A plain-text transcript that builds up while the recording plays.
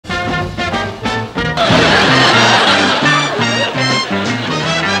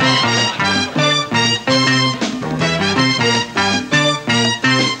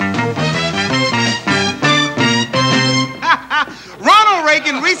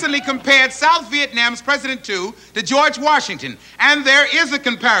recently compared South Vietnam's President to George Washington, and there is a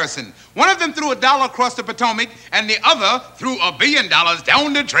comparison. One of them threw $1 across the Potomac, and the other threw $1 billion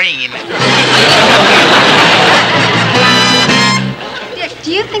down the drain. Dick,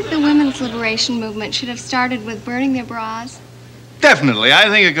 do you think the women's liberation movement should have started with burning their bras? Definitely. I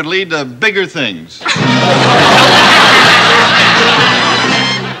think it could lead to bigger things.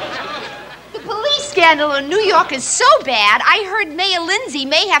 The police scandal in New York is so bad, I heard Mayor Lindsay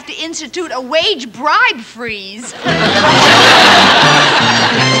may have to institute a wage bribe freeze.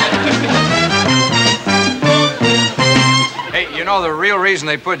 Hey, you know, the real reason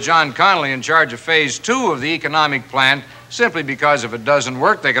they put John Connolly in charge of Phase 2 of the economic plan, simply because if it doesn't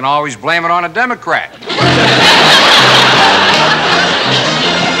work, they can always blame it on a Democrat.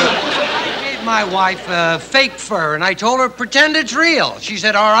 I gave my wife fake fur, and I told her, pretend it's real. She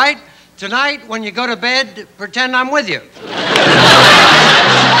said, all right, tonight when you go to bed, pretend I'm with you. Inflation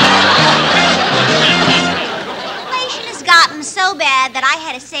has gotten so bad that I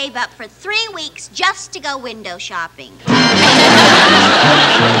had to save up for 3 weeks just to go window shopping.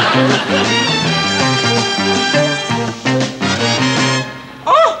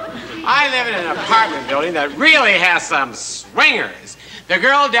 I live in an apartment building that really has some swingers. The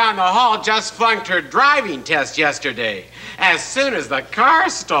girl down the hall just flunked her driving test yesterday. As soon as the car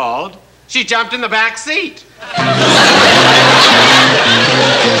stalled, she jumped in the back seat.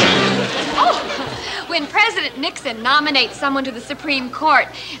 When President Nixon nominates someone to the Supreme Court,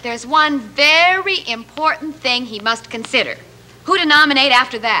 there's one very important thing he must consider. Who to nominate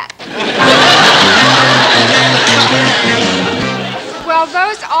after that? Well,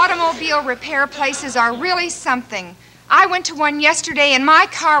 those automobile repair places are really something. I went to one yesterday, and my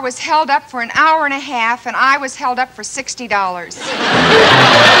car was held up for an hour and a half, and I was held up for $60.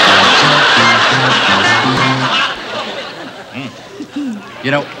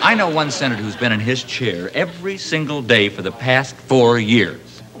 You know, I know one senator who's been in his chair every single day for the past 4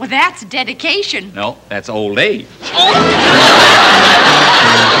 years. Well, that's dedication. No, that's old age. Oh.